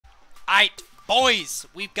right, boys.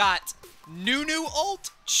 We've got Nunu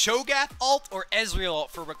ult, Cho'Gath ult, or Ezreal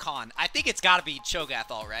ult for Rakan. I think it's got to be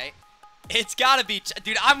Cho'Gath ult, right? It's got to be.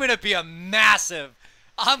 Dude, I'm going to be a massive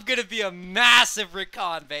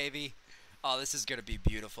Rakan, baby. Oh, this is going to be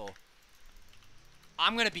beautiful.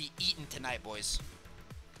 I'm going to be eaten tonight, boys.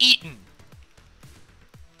 Eaten.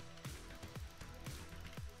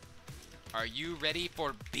 Are you ready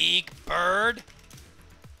for Big Bird?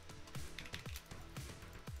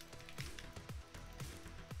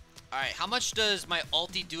 Alright, how much does my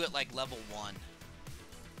ulti do at like level 1?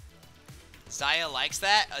 Zaya likes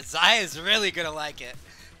that? Zaya is really gonna like it.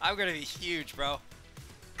 I'm gonna be huge, bro.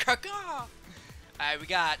 Alright, we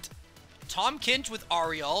got Tom Kinch with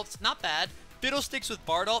Ahri ult. Not bad. Fiddlesticks with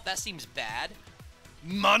Bard ult. That seems bad.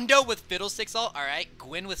 Mundo with Fiddlesticks ult. Alright,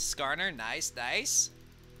 Gwyn with Skarner. Nice, nice.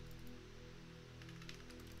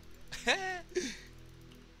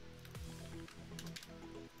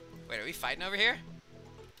 Wait, are we fighting over here?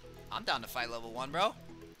 I'm down to fight level 1, bro.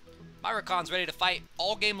 My Rakan's ready to fight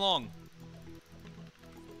all game long.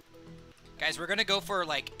 Guys, we're gonna go for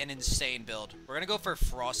like an insane build. We're gonna go for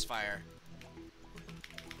Frostfire.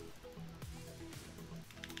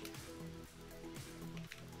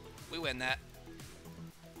 We win that.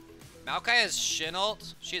 Maokai has Shin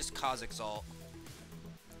ult. She has Kha'Zix ult.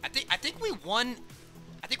 I think we won.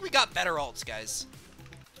 I think we got better ults, guys.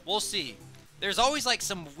 We'll see. There's always like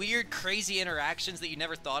some weird, crazy interactions that you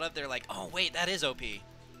never thought of. They're like, oh wait, that is OP. Alright,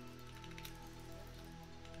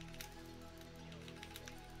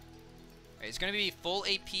 it's gonna be full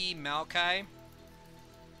AP Maokai.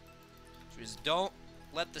 Just don't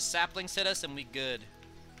let the saplings hit us and we good.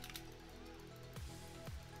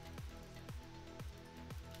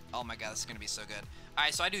 Oh my god, this is gonna be so good.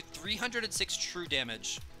 Alright, so I do 306 true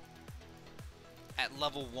damage at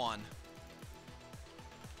level 1.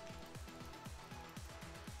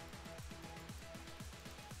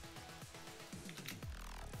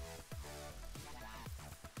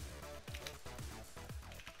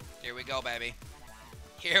 Here we go, baby.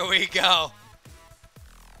 Here we go.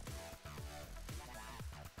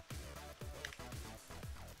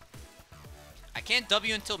 I can't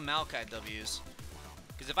W until Maokai W's.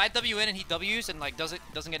 Because if I W in and he W's and like doesn't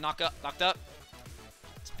get knocked up,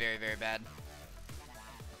 it's very, very bad.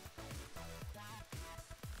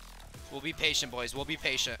 We'll be patient, boys. We'll be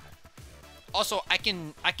patient. Also, I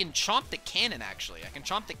can chomp the cannon actually. I can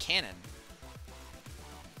chomp the cannon.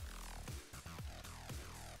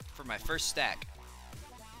 For my first stack.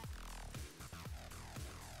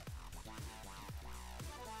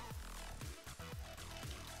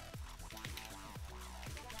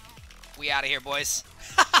 We out of here, boys.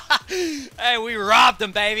 Hey, we robbed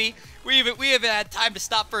them, baby. We haven't had time to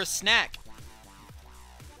stop for a snack.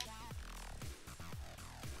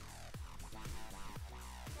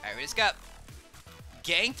 Alright, we just got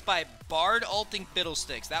ganked by Bard ulting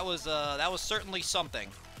Fiddlesticks. That was certainly something.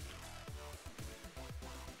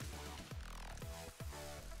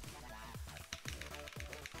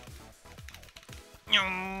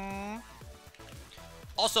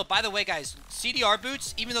 Also, by the way, guys, CDR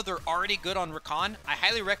boots, even though they're already good on Rakan, I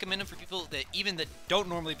highly recommend them for people that don't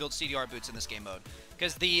normally build CDR boots in this game mode,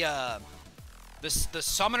 because the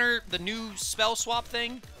summoner, the new spell swap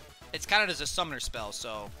thing, it's counted as a summoner spell,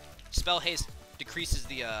 so spell haste decreases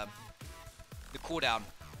the cooldown.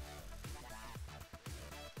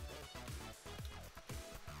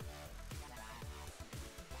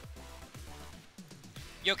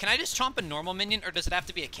 Yo, can I just chomp a normal minion, or does it have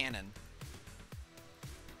to be a cannon?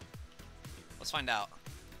 Let's find out.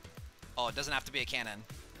 Oh, it doesn't have to be a cannon.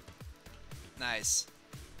 Nice.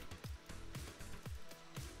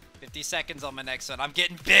 50 seconds on my next one. I'm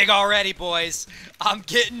getting big already, boys. I'm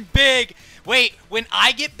getting big. Wait, when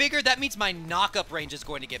I get bigger, that means my knock-up range is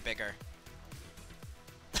going to get bigger.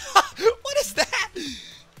 What is that? It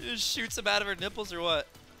just shoots them out of her nipples or what?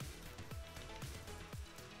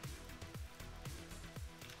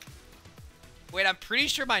 Wait, I'm pretty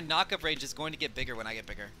sure my knock-up range is going to get bigger when I get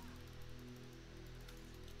bigger.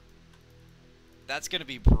 That's gonna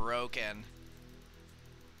be broken.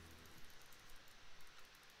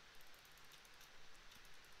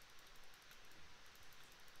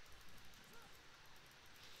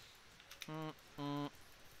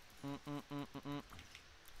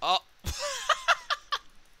 Oh.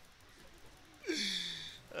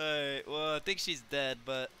 Alright, well, I think she's dead,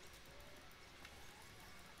 but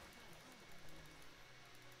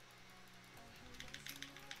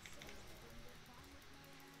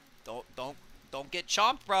Don't get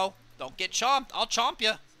chomped, bro. Don't get chomped. I'll chomp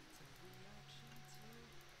you.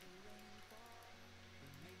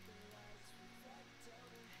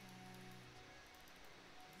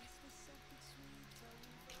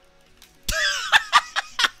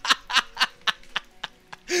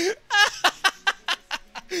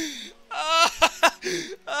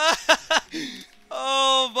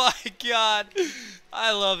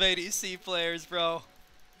 ADC players, bro.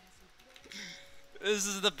 This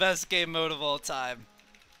is the best game mode of all time.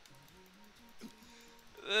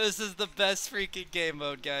 This is the best freaking game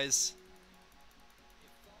mode, guys.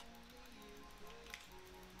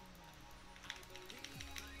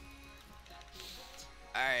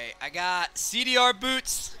 Alright, I got CDR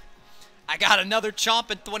boots. I got another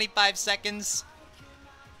chomp in 25 seconds.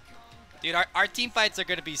 Dude, our team fights are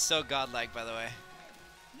going to be so godlike, by the way.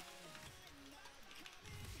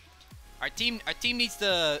 Our team needs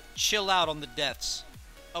to chill out on the deaths.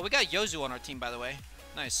 Oh, we got Yozu on our team, by the way.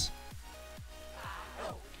 Nice.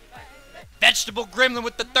 Vegetable Gremlin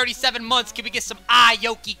with the 37 months. Can we get some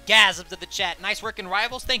Yoki gasms to the chat? Nice work in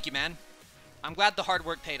Rivals. Thank you, man. I'm glad the hard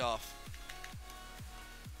work paid off.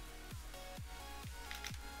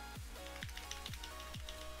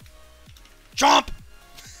 Chomp!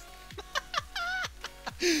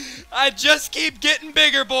 I just keep getting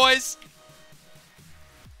bigger, boys.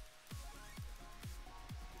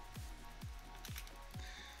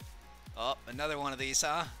 Oh, another one of these,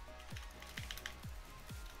 huh?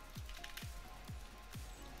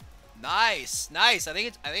 Nice, nice. I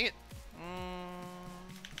think it.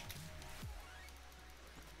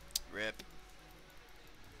 Rip.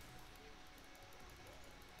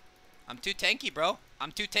 I'm too tanky, bro.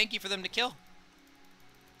 I'm too tanky for them to kill.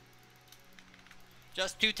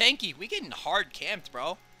 Just too tanky. We getting hard camped,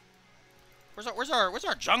 bro. Where's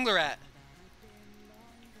our jungler at?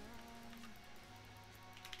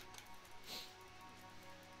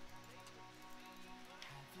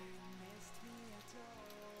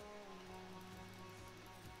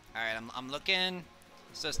 All right, I'm looking. It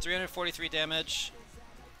says 343 damage.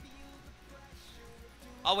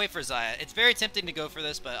 I'll wait for Xayah. It's very tempting to go for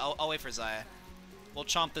this, but I'll wait for Xayah. We'll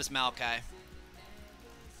chomp this Maokai.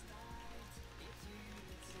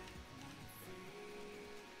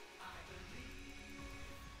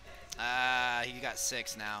 He got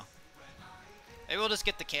 6 now. Maybe we'll just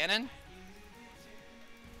get the cannon.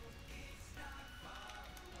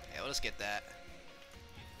 Yeah, we'll just get that.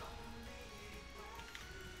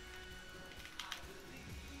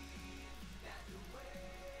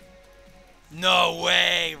 No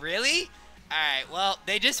way! Really? Alright, well,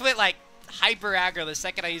 they just went like hyper aggro the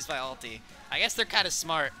second I used my ulti. I guess they're kind of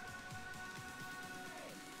smart.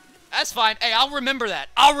 That's fine. Hey, I'll remember that.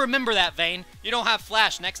 I'll remember that, Vayne. You don't have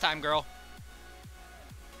flash next time, girl.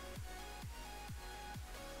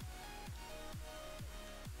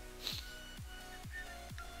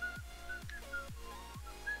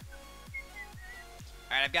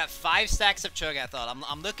 Alright, I've got 5 stacks of CHO GATH ULT.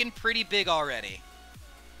 I'm looking pretty big already.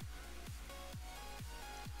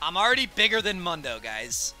 I'm already bigger than Mundo,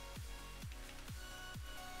 guys.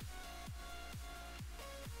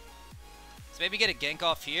 Let's maybe get a gank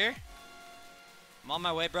off here. I'm on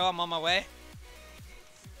my way, bro. I'm on my way.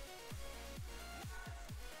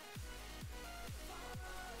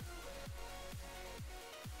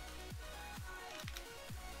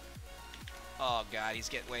 Oh, God. He's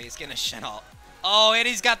getting a Shen ult. Oh, and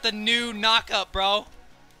he's got the new knock-up, bro.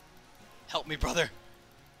 Help me, brother.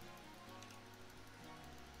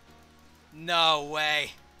 No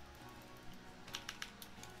way.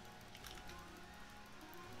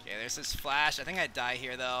 Okay, there's this flash. I think I die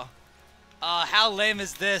here, though. How lame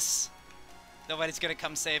is this? Nobody's gonna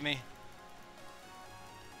come save me.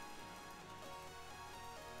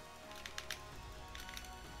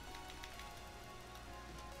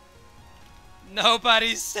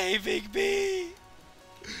 Nobody's saving me.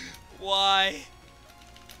 Why?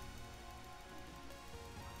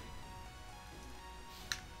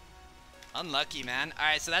 Unlucky, man.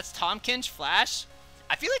 Alright, so that's Tomkin's flash.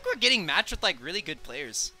 I feel like we're getting matched with, like, really good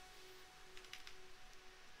players.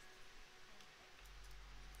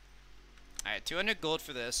 Alright, 200 gold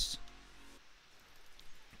for this.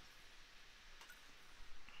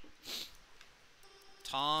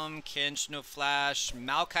 Tom, Kinch, no flash.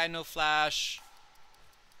 Maokai, no flash.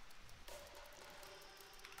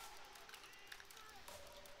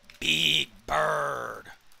 Big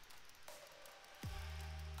Bird.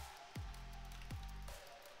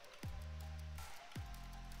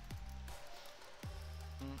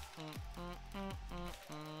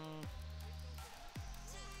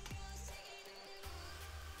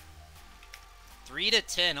 Three to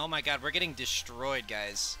 10. Oh my God, we're getting destroyed,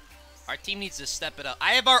 guys. Our team needs to step it up.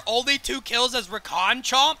 I have our only 2 kills as RAKAN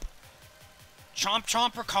chomp. Chomp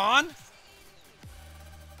chomp RAKAN.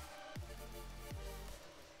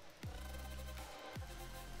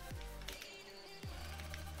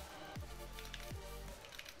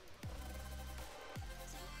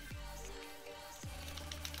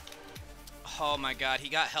 Oh my God, he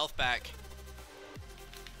got health back.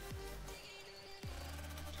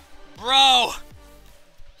 Bro!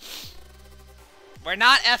 We're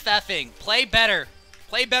not FFing. Play better.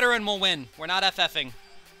 Play better and we'll win. We're not FFing.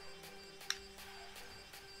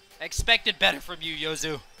 Expected better from you,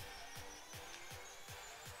 Yozu.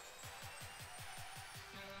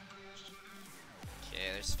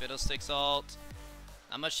 Okay, there's Fiddlesticks ult.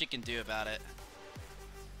 Not much she can do about it.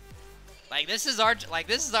 Like this is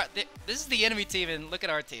the enemy team, and look at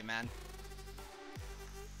our team, man.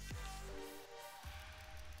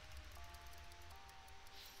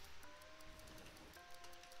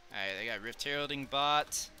 Alright, they got Rift Heralding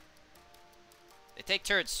bot. They take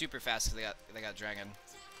turrets super fast because they got Dragon.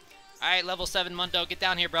 Alright, level 7 Mundo, get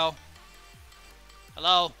down here, bro.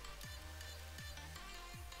 Hello.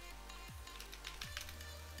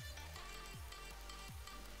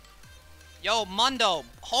 Yo, Mundo,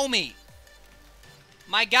 homie.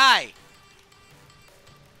 My guy.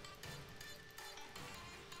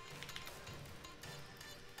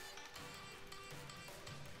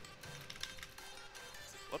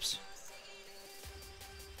 Whoops.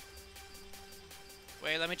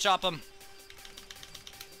 Wait, let me chop him.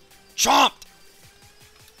 Chomped!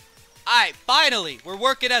 Alright, finally! We're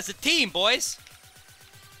working as a team, boys!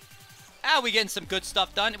 Ah, we getting some good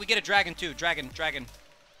stuff done. We get a dragon, too. Dragon.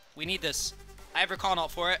 We need this. I have RAKAN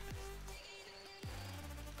ult for it.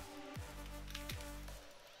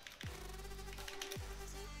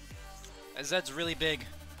 Zed's really big.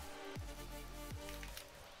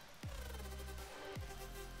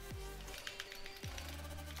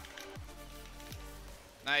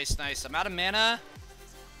 Nice, nice. I'm out of mana.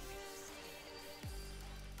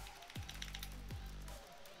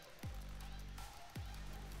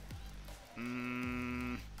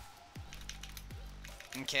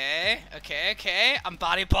 Okay. I'm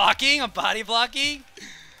body blocking. I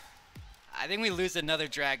think we lose another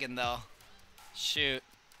dragon, though. Shoot.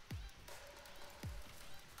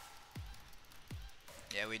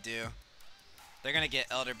 Yeah, we do. They're gonna get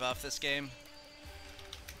Elder buff this game.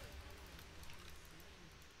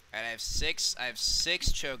 Alright, I have six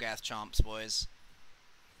CHO GATH chomps, boys.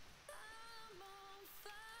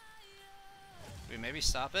 Should we maybe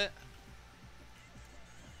stop it?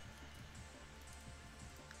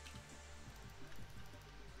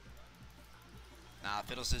 Nah,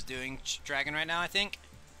 Fiddles is doing dragon right now, I think.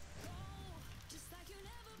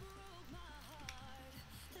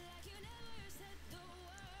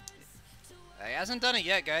 He hasn't done it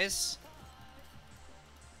yet, guys.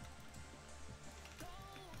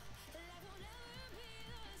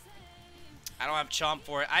 I don't have chomp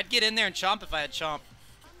for it. I'd get in there and chomp if I had chomp.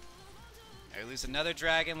 Alright, we lose another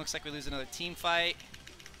dragon. Looks like we lose another team fight.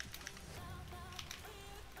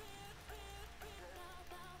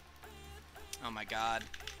 Oh my god.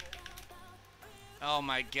 Oh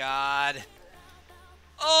my god.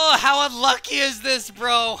 Oh, how unlucky is this,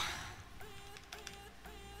 bro?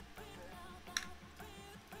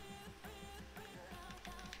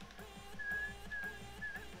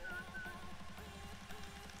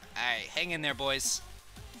 Alright, hang in there, boys.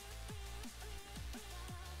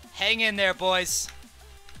 Hang in there, boys.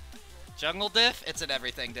 Jungle diff? It's an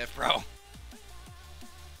everything diff, bro.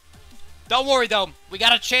 Don't worry, though. We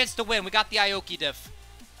got a chance to win. We got the Ioki diff.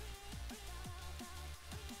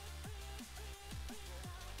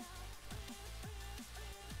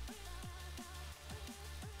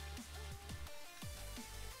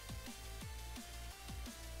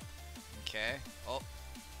 Okay. Oh.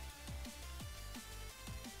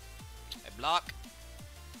 I block.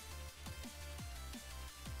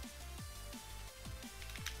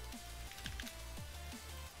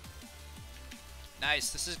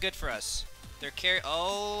 Nice. This is good for us. They're carry.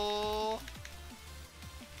 Oh.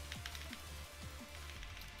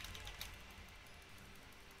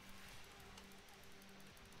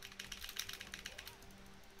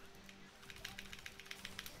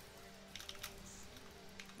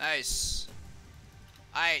 Nice.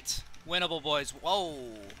 Alright. Winnable, boys. Whoa.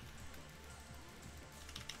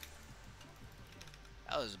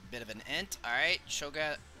 That was a bit of an int. Alright.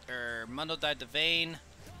 Shogat. Mundo died to Vayne.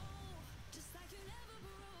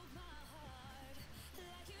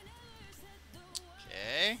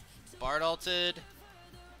 Okay. Bard ulted.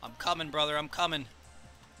 I'm coming, brother. I'm coming.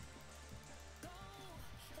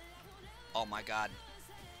 Oh my god.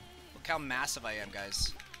 Look how massive I am,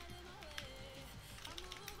 guys.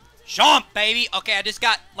 Jump, baby! Okay, I just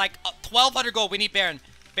got like 1,200 gold. We need Baron.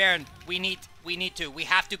 Baron, we need to. We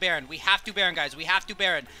have to Baron. We have to Baron, guys. We have to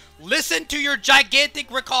Baron. Listen to your gigantic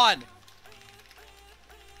RAKAN.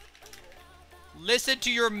 Listen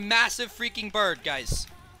to your massive freaking bird, guys.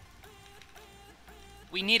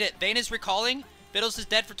 We need it. Vayne is recalling. Fiddles is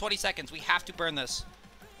dead for 20 seconds. We have to burn this.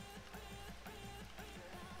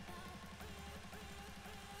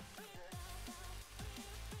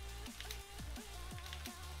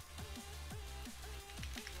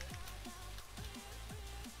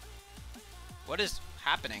 What is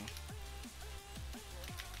happening?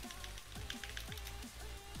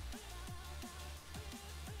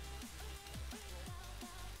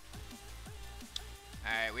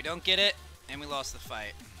 Alright, we don't get it, and we lost the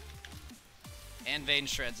fight. And Vayne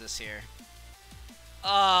shreds us here.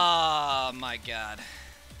 Oh my god.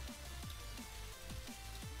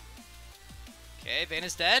 Okay, Vayne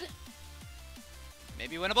is dead.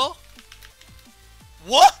 Maybe winnable.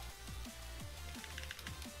 What?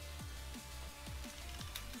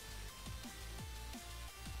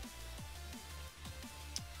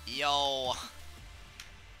 Yo.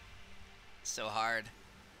 So hard.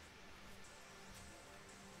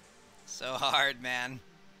 So hard, man.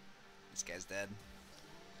 This guy's dead.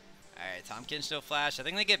 Alright, Tahm Kench no flash. I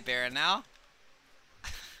think they get Baron now.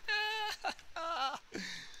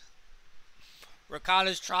 RAKAN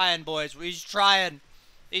is trying, boys. He's trying.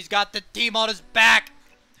 He's got the team on his back.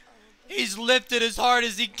 He's lifted as hard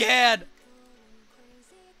as he can.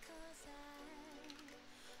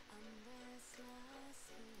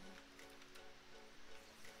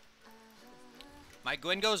 My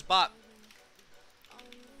Gwen goes bot.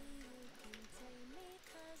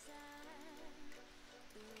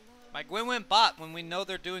 My Gwen went bot when we know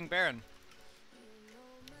they're doing Baron.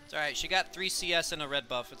 It's alright. She got 3 CS and a red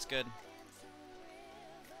buff. It's good.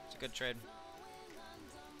 It's a good trade.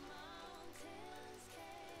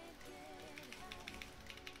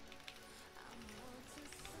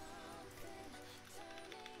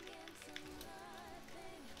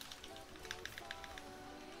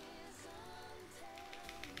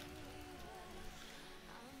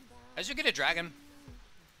 As you get a dragon.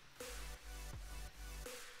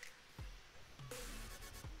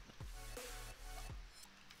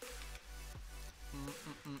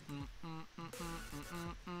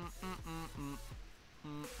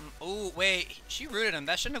 Oh, wait. She rooted him.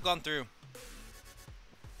 That shouldn't have gone through.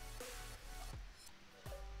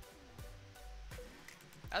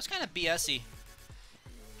 That was kind of BS-y.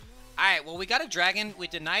 Alright, well, we got a dragon. We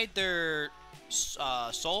denied their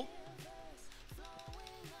soul.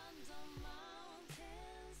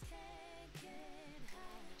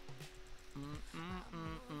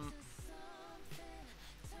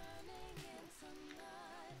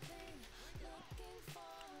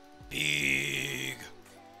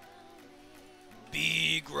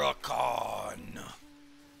 Big RAKAN.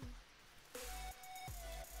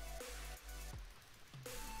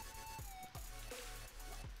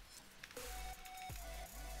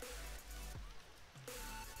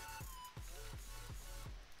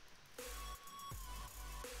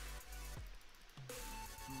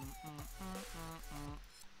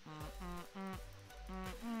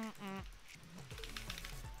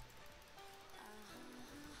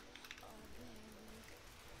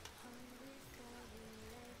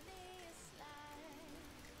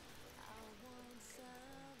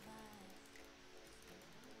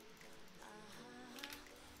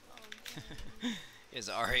 His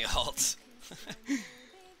RA ult.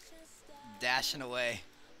 Dashing away.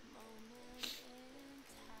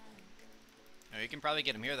 Oh, you can probably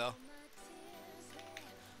get him here though.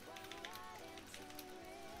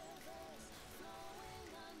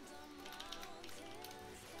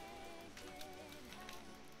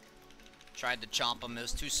 Tried to chomp him, it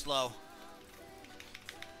was too slow.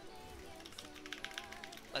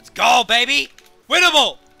 Let's go, baby!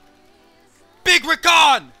 Winnable! Big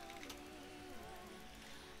RAKAN!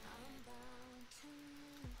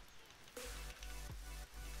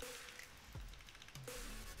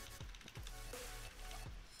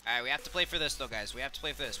 Alright, we have to play for this though, guys. We have to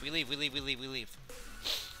play for this. We leave, we leave, we leave, we leave.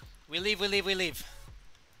 We leave, we leave, we leave.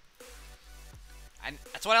 And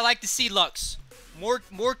that's what I like to see, Lux.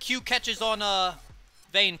 More Q catches on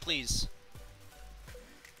Vayne, please.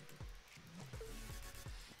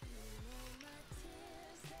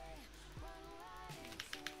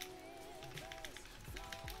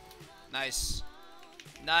 Nice.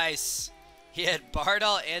 Nice. He had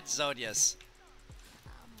Bardal and Zonius.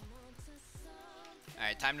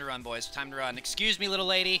 Alright, time to run, boys. Time to run. Excuse me, little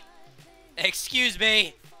lady. Excuse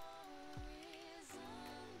me.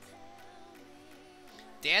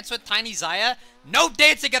 Dance with Tiny Xayah? No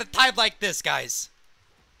dancing at a time like this, guys.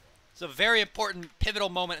 It's a very important, pivotal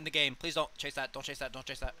moment in the game. Please don't chase that. Don't chase that. Don't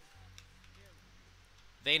chase that.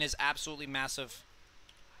 Vayne is absolutely massive.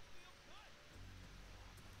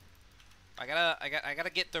 I gotta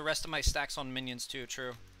get the rest of my stacks on minions too.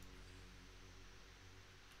 True.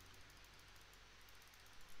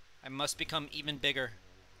 I must become even bigger.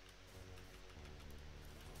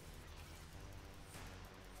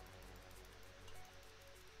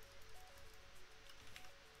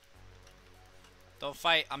 Don't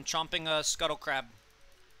fight. I'm chomping a scuttle crab.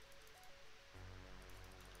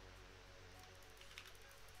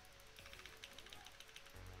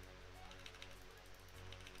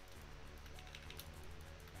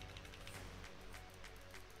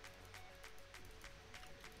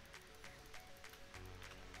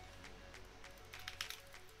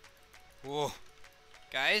 Ooh.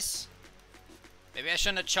 Guys, maybe I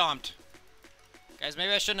shouldn't have chomped. Guys,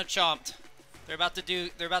 maybe I shouldn't have chomped. They're about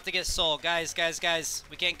to get soul. Guys,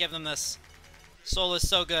 we can't give them this. Soul is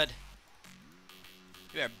so good.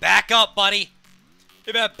 You better back up, buddy.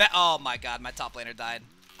 You better oh my god, my top laner died.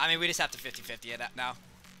 I mean, we just have to 50-50 it now.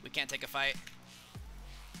 We can't take a fight.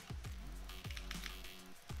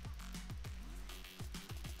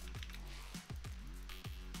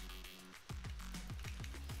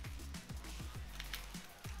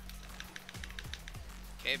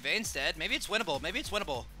 Okay, Vayne's dead. Maybe it's winnable. Maybe it's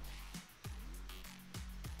winnable.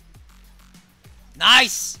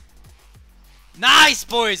 Nice! Nice,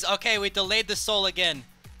 boys! Okay, we delayed the soul again.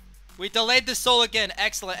 We delayed the soul again.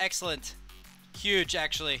 Excellent, excellent. Huge,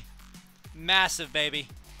 actually. Massive, baby.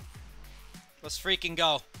 Let's freaking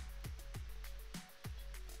go.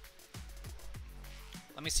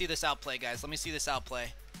 Let me see this outplay, guys. Let me see this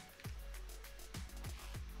outplay.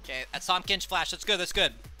 Okay, that's Tahm Kench flash. That's good, that's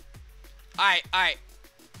good. Alright, alright.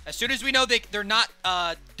 As soon as we know they're not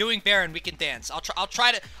doing Baron, we can dance. I'll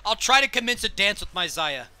try to convince a dance with my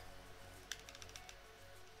Xayah.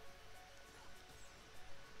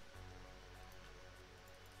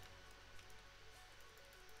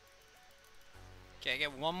 Okay, I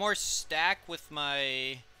get one more stack with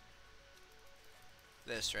my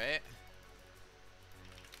this, right?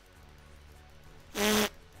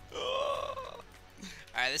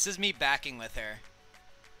 Alright, this is me backing with her.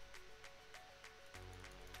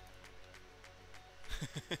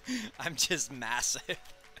 I'm just massive.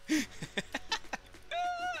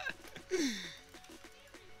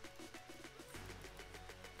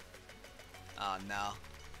 Oh no.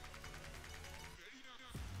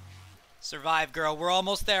 Survive, girl. We're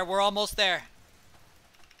almost there. We're almost there.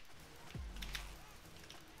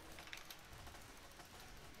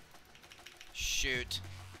 Shoot.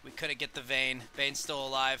 We couldn't get the Vayne. Vayne's still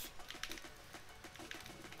alive.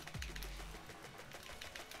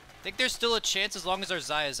 I think there's still a chance as long as our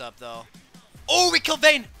Xayah's up, though. Oh, we killed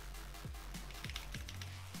Vayne!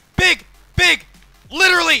 Big! Big!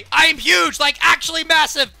 Literally, I am huge! Like, actually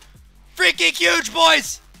massive! Freaking huge,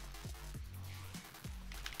 boys!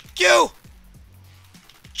 Q!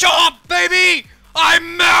 Chomp, baby!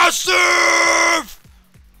 I'm massive!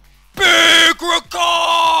 Big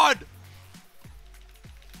Rakan!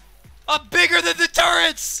 I'm bigger than the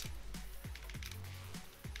turrets!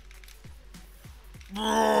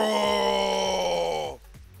 Bro!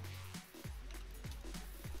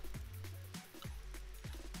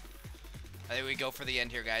 I think we go for the end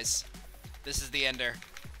here, guys. This is the ender.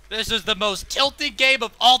 This is the most tilted game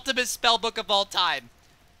of Ultimate Spellbook of all time.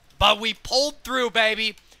 But we pulled through,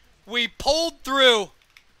 baby. We pulled through.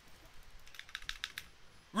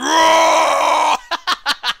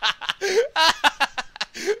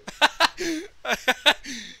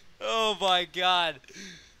 Oh my god.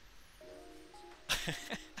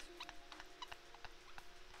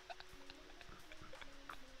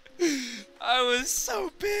 I was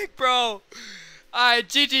so big, bro. Alright,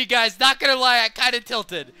 GG, guys. Not gonna lie, I kind of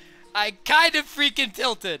tilted. I kind of freaking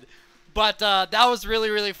tilted. But that was really,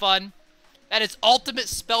 really fun. That is Ultimate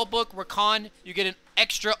Spellbook Rakan. You get an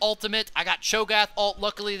extra ultimate. I got CHO GATH ult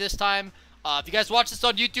luckily this time. If you guys watch this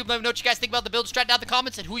on YouTube, let me know what you guys think about the build. Strat down in the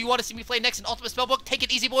comments and who you want to see me play next in Ultimate Spellbook. Take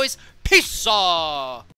it easy, boys. Peace!